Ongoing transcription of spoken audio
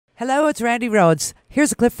Hello, it's Randy Rhodes.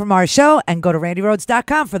 Here's a clip from our show, and go to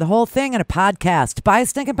randyrhodes.com for the whole thing and a podcast. Buy a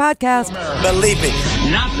stinking podcast. Believe me.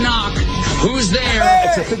 Knock, knock. Who's there? Hey!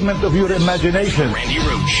 It's a figment of your imagination. Randy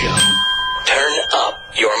Rhodes Show. Turn up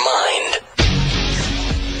your mind.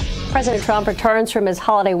 President Trump returns from his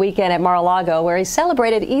holiday weekend at Mar-a-Lago, where he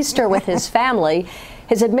celebrated Easter with his family.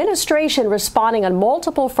 His administration responding on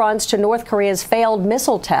multiple fronts to North Korea's failed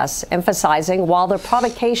missile tests, emphasizing while the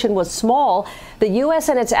provocation was small, the U.S.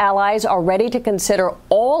 and its allies are ready to consider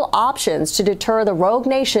all options to deter the rogue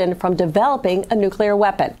nation from developing a nuclear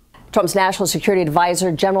weapon. Trump's National Security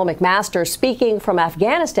Advisor, General McMaster, speaking from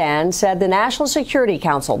Afghanistan, said the National Security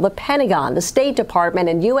Council, the Pentagon, the State Department,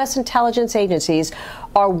 and U.S. intelligence agencies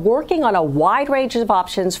are working on a wide range of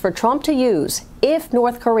options for Trump to use if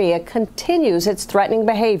North Korea continues its threatening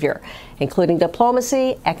behavior, including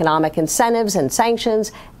diplomacy, economic incentives and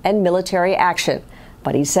sanctions, and military action.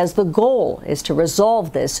 But he says the goal is to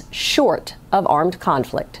resolve this short of armed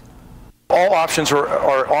conflict. All options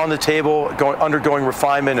are on the table, undergoing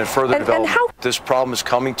refinement and further development. This problem is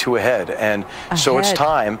coming to a head, and so it's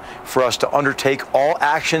time for us to undertake all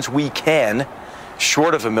actions we can,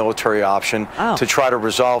 short of a military option, to try to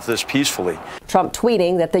resolve this peacefully. Trump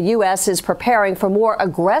tweeting that the U.S. is preparing for more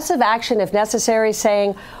aggressive action if necessary,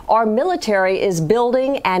 saying our military is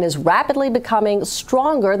building and is rapidly becoming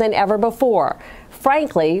stronger than ever before.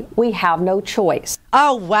 Frankly, we have no choice.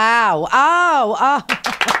 Oh, wow.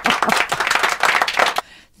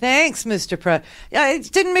 Thanks, Mr.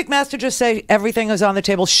 Didn't McMaster just say everything is on the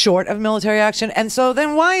table short of military action? And so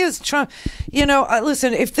then why is Trump,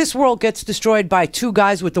 listen, if this world gets destroyed by two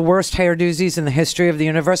guys with the worst hairdoosies in the history of the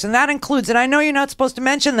universe, and that includes, and I know you're not supposed to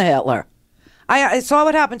mention the Hitler. I saw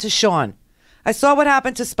what happened to Sean. I saw what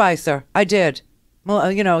happened to Spicer. I did. Well,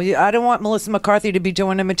 I don't want Melissa McCarthy to be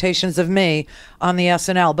doing imitations of me on the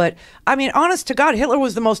SNL. But, I mean, honest to God, Hitler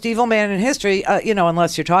was the most evil man in history,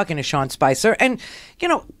 unless you're talking to Sean Spicer. And,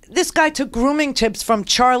 this guy took grooming tips from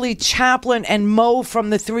Charlie Chaplin and Moe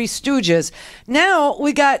from the Three Stooges. Now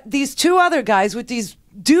we got these two other guys with these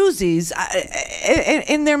doozies,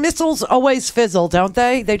 and their missiles always fizzle, don't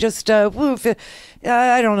they? They just, I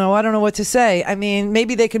don't know. I don't know what to say. I mean,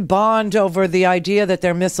 maybe they could bond over the idea that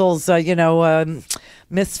their missiles,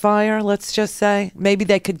 misfire, let's just say. Maybe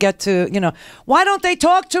they could get to, why don't they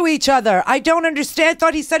talk to each other? I don't understand.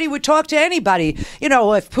 Thought he said he would talk to anybody.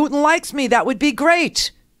 If Putin likes me, that would be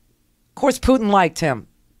great. Of course, Putin liked him.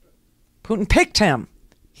 Putin picked him.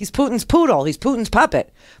 He's Putin's poodle. He's Putin's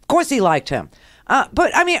puppet. Of course he liked him.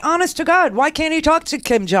 But, I mean, honest to God, why can't he talk to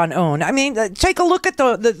Kim Jong-un? I mean, take a look at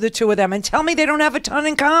the two of them and tell me they don't have a ton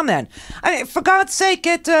in common. I mean, for God's sake,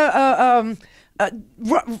 get,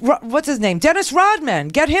 what's his name? Dennis Rodman.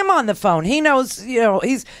 Get him on the phone. He knows,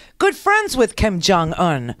 he's good friends with Kim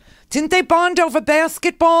Jong-un. Didn't they bond over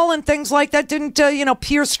basketball and things like that? Didn't,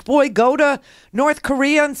 Pierce Boy go to North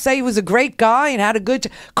Korea and say he was a great guy and had a good...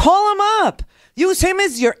 Call him up. Use him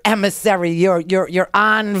as your emissary, your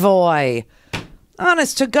envoy.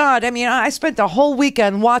 Honest to God, I mean, I spent the whole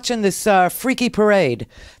weekend watching this freaky parade.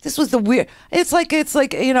 This was the weird. It's like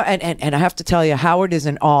and I have to tell you, Howard is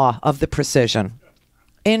in awe of the precision.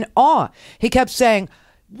 In awe, he kept saying,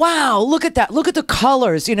 "Wow, look at that! Look at the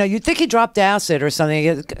colors." You'd think he dropped acid or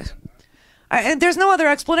something. And there's no other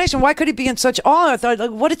explanation. Why could he be in such awe? I thought,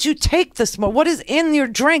 like, what did you take this? What is in your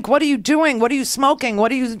drink? What are you doing? What are you smoking?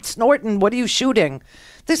 What are you snorting? What are you shooting?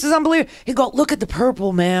 This is unbelievable. He'd go, look at the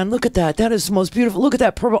purple, man. Look at that. That is the most beautiful. Look at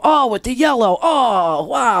that purple. Oh, with the yellow. Oh,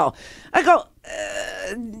 wow. I go,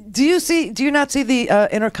 do you not see the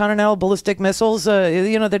intercontinental ballistic missiles?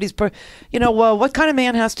 That he's, what kind of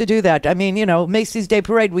man has to do that? I mean, Macy's Day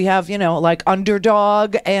Parade, we have, like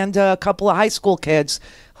Underdog and a couple of high school kids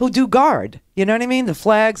who do guard. You know what I mean? The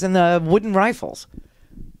flags and the wooden rifles.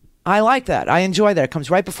 I like that. I enjoy that. It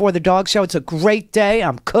comes right before the dog show. It's a great day.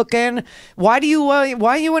 I'm cooking. Why are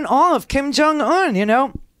you in awe of Kim Jong-un,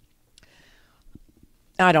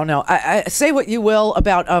 I don't know. I say what you will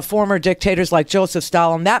about former dictators like Joseph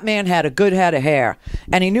Stalin. That man had a good head of hair,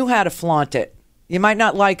 and he knew how to flaunt it. You might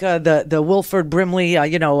not like the Wilford Brimley,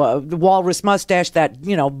 walrus mustache that,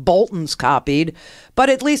 Bolton's copied, but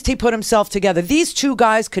at least he put himself together. These two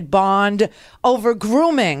guys could bond over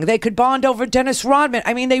grooming. They could bond over Dennis Rodman.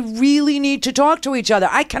 I mean, they really need to talk to each other.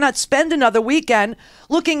 I cannot spend another weekend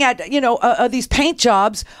looking at, these paint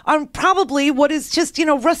jobs on probably what is just,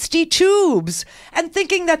 rusty tubes and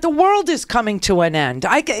thinking that the world is coming to an end.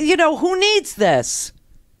 Who needs this?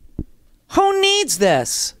 Who needs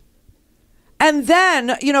this? And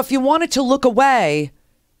then, if you wanted to look away,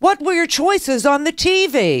 what were your choices on the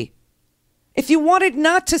TV? If you wanted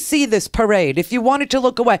not to see this parade, if you wanted to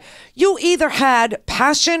look away, you either had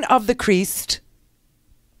Passion of the Christ,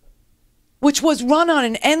 which was run on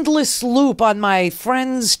an endless loop on my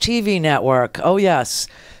friend's TV network. Oh, yes.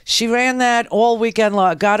 She ran that all weekend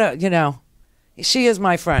long. She is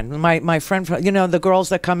my friend. My friend, the girls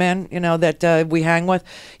that come in, that we hang with.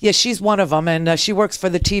 Yeah, she's one of them. And she works for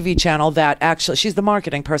the TV channel that actually, she's the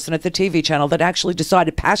marketing person at the TV channel that actually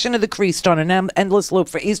decided Passion of the Christ on an endless loop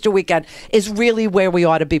for Easter weekend is really where we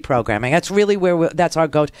ought to be programming. That's really that's our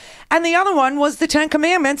go-to. And the other one was the 10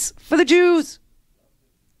 Commandments for the Jews.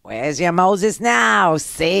 Where's your Moses now?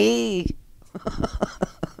 See?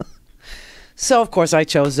 So, of course, I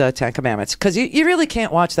chose 10 Commandments because you really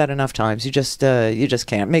can't watch that enough times. You just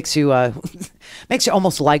can't. Makes you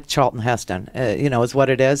almost like Charlton Heston. Is what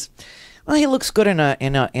it is. Well, he looks good in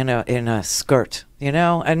a skirt,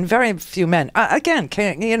 and very few men again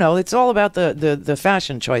can't. It's all about the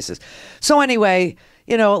fashion choices. So anyway.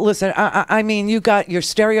 Listen, I mean, you got your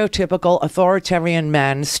stereotypical authoritarian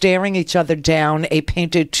men staring each other down a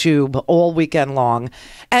painted tube all weekend long.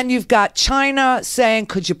 And you've got China saying,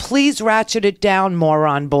 could you please ratchet it down,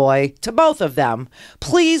 moron boy, to both of them.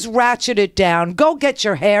 Please ratchet it down. Go get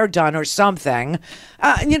your hair done or something.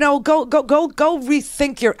 Go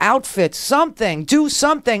rethink your outfit, something. Do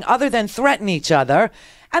something other than threaten each other.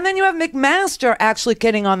 And then you have McMaster actually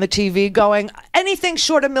getting on the TV going, anything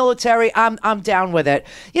short of military, I'm down with it.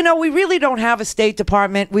 We really don't have a State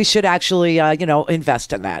Department. We should actually,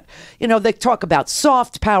 invest in that. They talk about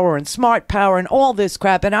soft power and smart power and all this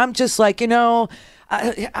crap. And I'm just like, I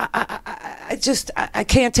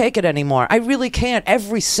can't take it anymore. I really can't.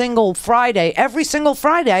 Every single Friday,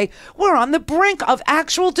 we're on the brink of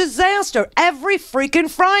actual disaster. Every freaking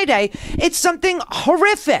Friday, it's something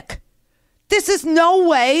horrific. This is no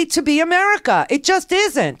way to be America. It just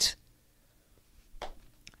isn't.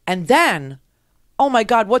 And then, oh my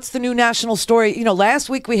God, what's the new national story? Last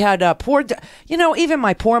week we had even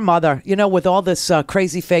my poor mother, with all this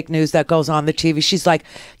crazy fake news that goes on the TV, she's like,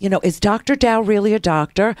 is Dr. Dow really a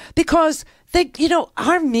doctor? Because they,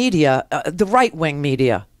 our media, the right-wing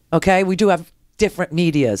media, okay, we do have different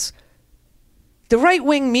medias. The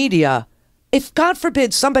right-wing media, if, God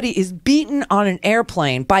forbid, somebody is beaten on an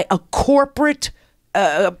airplane by a corporate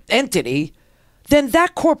entity, then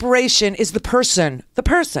that corporation is the person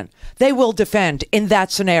they will defend in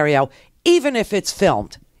that scenario, even if it's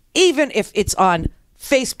filmed, even if it's on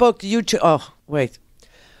Facebook, YouTube. Oh, wait.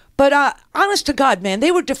 But honest to God, man,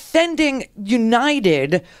 they were defending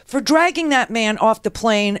United for dragging that man off the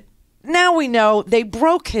plane. Now we know they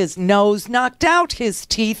broke his nose, knocked out his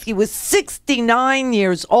teeth. He was 69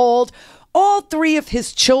 years old. All three of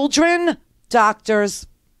his children, doctors,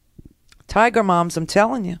 tiger moms, I'm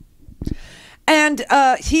telling you. And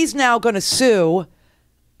he's now going to sue,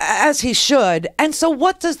 as he should. And so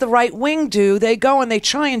what does the right wing do? They go and they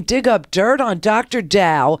try and dig up dirt on Dr.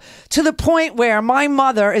 Dow to the point where my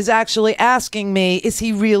mother is actually asking me, is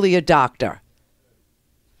he really a doctor?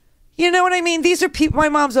 You know what I mean? These are people. My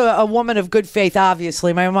mom's a woman of good faith,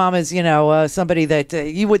 obviously. My mom is, somebody that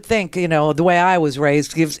you would think, the way I was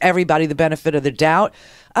raised, gives everybody the benefit of the doubt.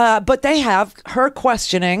 But they have her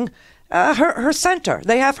questioning her center.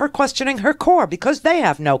 They have her questioning her core because they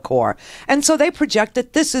have no core. And so they project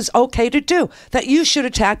that this is okay to do, that you should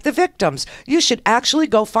attack the victims. You should actually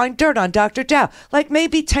go find dirt on Dr. Dow. Like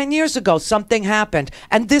maybe 10 years ago, something happened.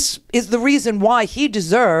 And this is the reason why he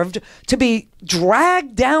deserved to be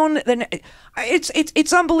dragged down.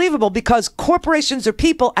 It's unbelievable because corporations are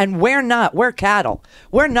people and we're not. We're cattle.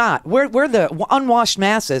 We're not. We're the unwashed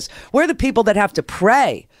masses. We're the people that have to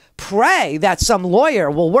pray that some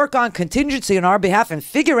lawyer will work on contingency on our behalf and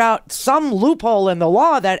figure out some loophole in the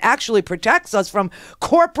law that actually protects us from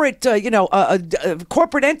corporate,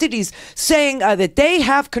 corporate entities saying that they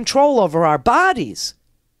have control over our bodies.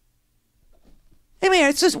 I mean,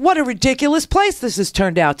 it's just what a ridiculous place this has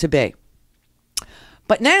turned out to be.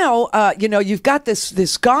 But now, you've got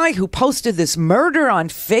this guy who posted this murder on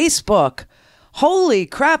Facebook. Holy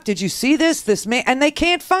crap, did you see this? This man, and they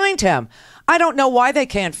can't find him. I don't know why they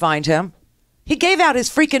can't find him. He gave out his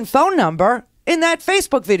freaking phone number in that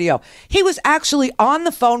Facebook video. He was actually on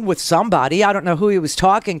the phone with somebody. I don't know who he was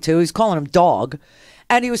talking to. He's calling him Dog.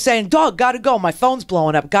 And he was saying, dog, gotta go. My phone's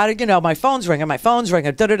blowing up. My phone's ringing.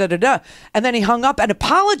 Da-da-da-da-da. And then he hung up and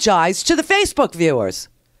apologized to the Facebook viewers.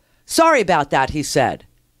 Sorry about that, he said.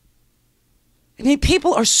 I mean,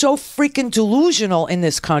 people are so freaking delusional in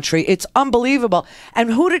this country. It's unbelievable.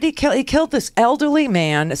 And who did he kill? He killed this elderly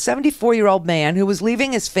man, a 74-year-old man who was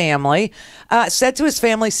leaving his family, said to his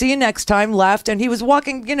family, see you next time, left. And he was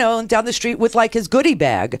walking, down the street with like his goodie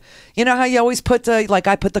bag. You know how you always put,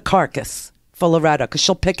 I put the carcass for Loretta, because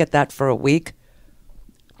she'll pick at that for a week.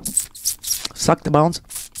 Suck the bones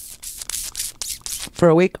for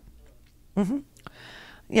a week.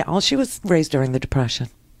 Yeah, well, she was raised during the Depression.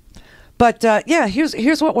 But yeah,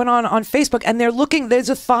 here's what went on Facebook, and they're looking.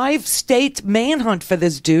 There's a 5-state manhunt for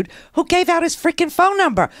this dude who gave out his freaking phone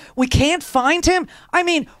number. We can't find him. I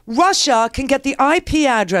mean, Russia can get the IP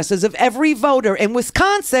addresses of every voter in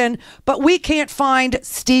Wisconsin, but we can't find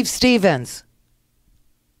Steve Stevens.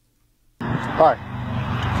 Hi.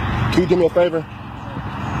 Can you do me a favor?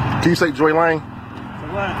 Can you say Joy Lane?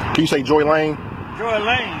 What? Can you say Joy Lane? Joy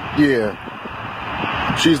Lane?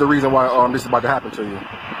 Yeah. She's the reason why this is about to happen to you.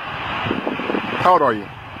 How old are you?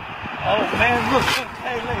 Oh man, look,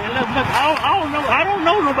 hey, look, I don't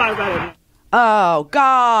know nobody about it. Oh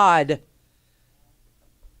God.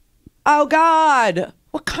 Oh God.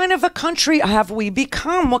 What kind of a country have we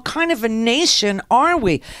become? What kind of a nation are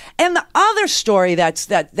we? And the other story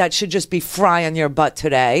that should just be frying your butt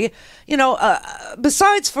today,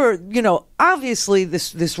 besides for, obviously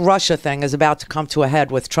this Russia thing is about to come to a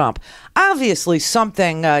head with Trump. Obviously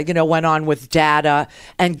something, went on with data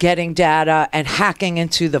and getting data and hacking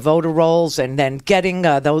into the voter rolls and then getting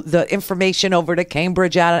the information over to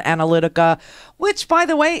Cambridge Analytica, which, by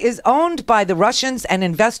the way, is owned by the Russians and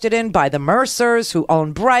invested in by the Mercers, who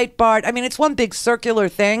own Breitbart. I mean, it's one big circular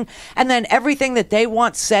thing. And then everything that they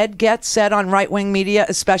want said gets said on right-wing media,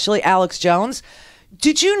 especially Alex Jones.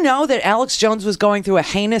 Did you know that Alex Jones was going through a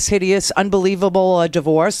heinous, hideous, unbelievable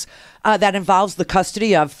divorce that involves the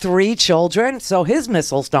custody of 3 children? So his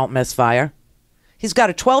missiles don't misfire. He's got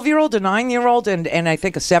a 12-year-old, a 9-year-old, and I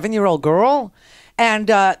think a 7-year-old girl. And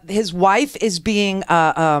his wife is being,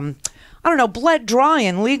 bled dry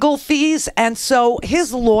in legal fees. And so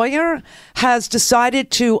his lawyer has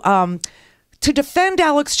decided to defend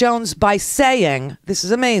Alex Jones by saying, this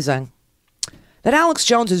is amazing, that Alex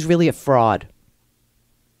Jones is really a fraud.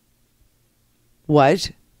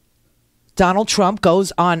 What? Donald Trump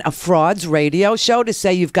goes on a frauds radio show to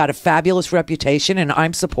say you've got a fabulous reputation and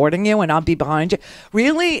I'm supporting you and I'll be behind you.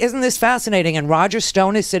 Really? Isn't this fascinating? And Roger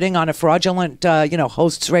Stone is sitting on a fraudulent,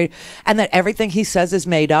 hosts radio, and that everything he says is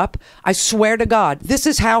made up. I swear to God, this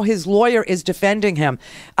is how his lawyer is defending him,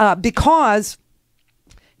 because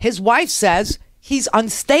his wife says he's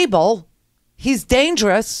unstable, he's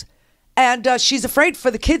dangerous, and she's afraid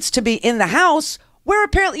for the kids to be in the house. Where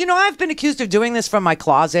apparently, I've been accused of doing this from my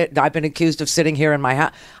closet. I've been accused of sitting here in my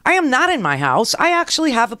house. I am not in my house. I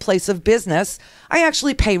actually have a place of business. I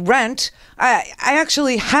actually pay rent. I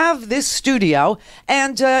actually have this studio,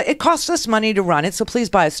 and it costs us money to run it. So please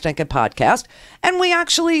buy a stinking podcast. And we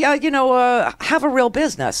actually, have a real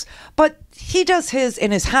business. But he does his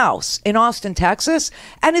in his house in Austin, Texas,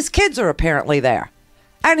 and his kids are apparently there.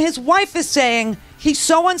 And his wife is saying he's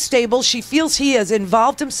so unstable, she feels he has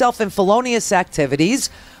involved himself in felonious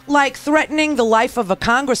activities, like threatening the life of a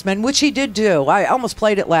congressman, which he did do. I almost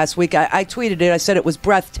played it last week. I tweeted it. I said it was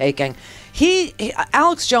breathtaking.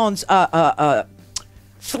 Alex Jones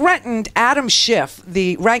threatened Adam Schiff,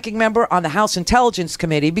 the ranking member on the House Intelligence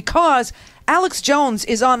Committee, because Alex Jones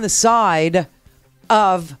is on the side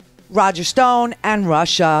of Roger Stone and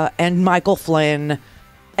Russia and Michael Flynn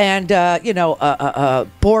and,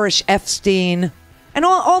 Boris Epstein and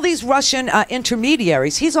all these Russian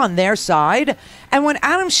intermediaries. He's on their side. And when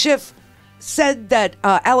Adam Schiff said that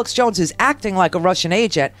Alex Jones is acting like a Russian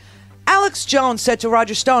agent, Alex Jones said to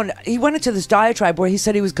Roger Stone, he went into this diatribe where he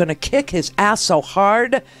said he was going to kick his ass so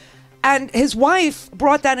hard. And his wife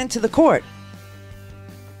brought that into the court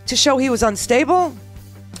to show he was unstable.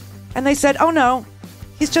 And they said, oh, no,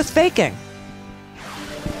 he's just faking.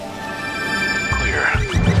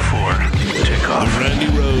 Randi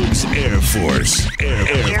Rhodes Air Force.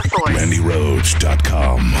 Air Force.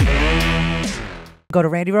 RandiRhodes.com. Go to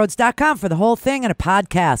RandiRhodes.com for the whole thing and a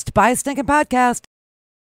podcast. Buy a stinking podcast.